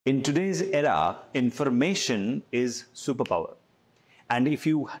In today's era, information is superpower. And if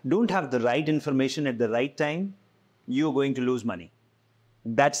you don't have the right information at the right time, you're going to lose money.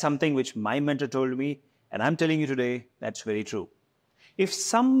 That's something which my mentor told me, and I'm telling you today, that's very true. If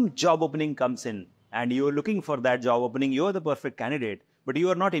some job opening comes in and you're looking for that job opening, you're the perfect candidate, but you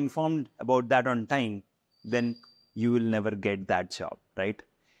are not informed about that on time, then you will never get that job, right?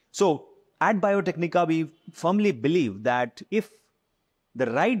 So at Biotecnika, we firmly believe that if the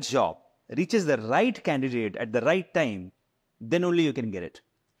right job reaches the right candidate at the right time, then only you can get it.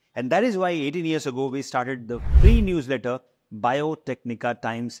 And that is why 18 years ago, we started the free newsletter, Biotecnika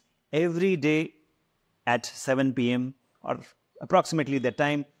Times, every day at 7 p.m. or approximately that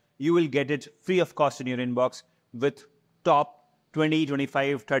time. You will get it free of cost in your inbox with top 20,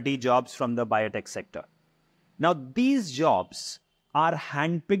 25, 30 jobs from the biotech sector. Now, these jobs are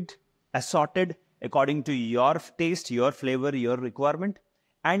handpicked, assorted according to your taste, your flavor, your requirement.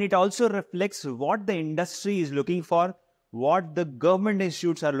 And it also reflects what the industry is looking for, what the government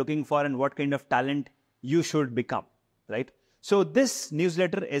institutes are looking for, and what kind of talent you should become, right? So this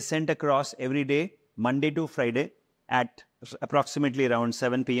newsletter is sent across every day, Monday to Friday at approximately around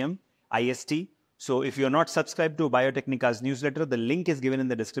 7 p.m. IST. So if you're not subscribed to Biotechnika's newsletter, the link is given in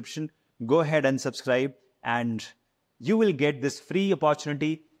the description. Go ahead and subscribe, and you will get this free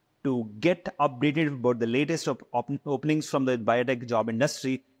opportunity to get updated about the latest openings from the biotech job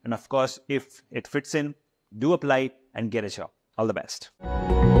industry. And of course, if it fits in, do apply and get a job. All the best.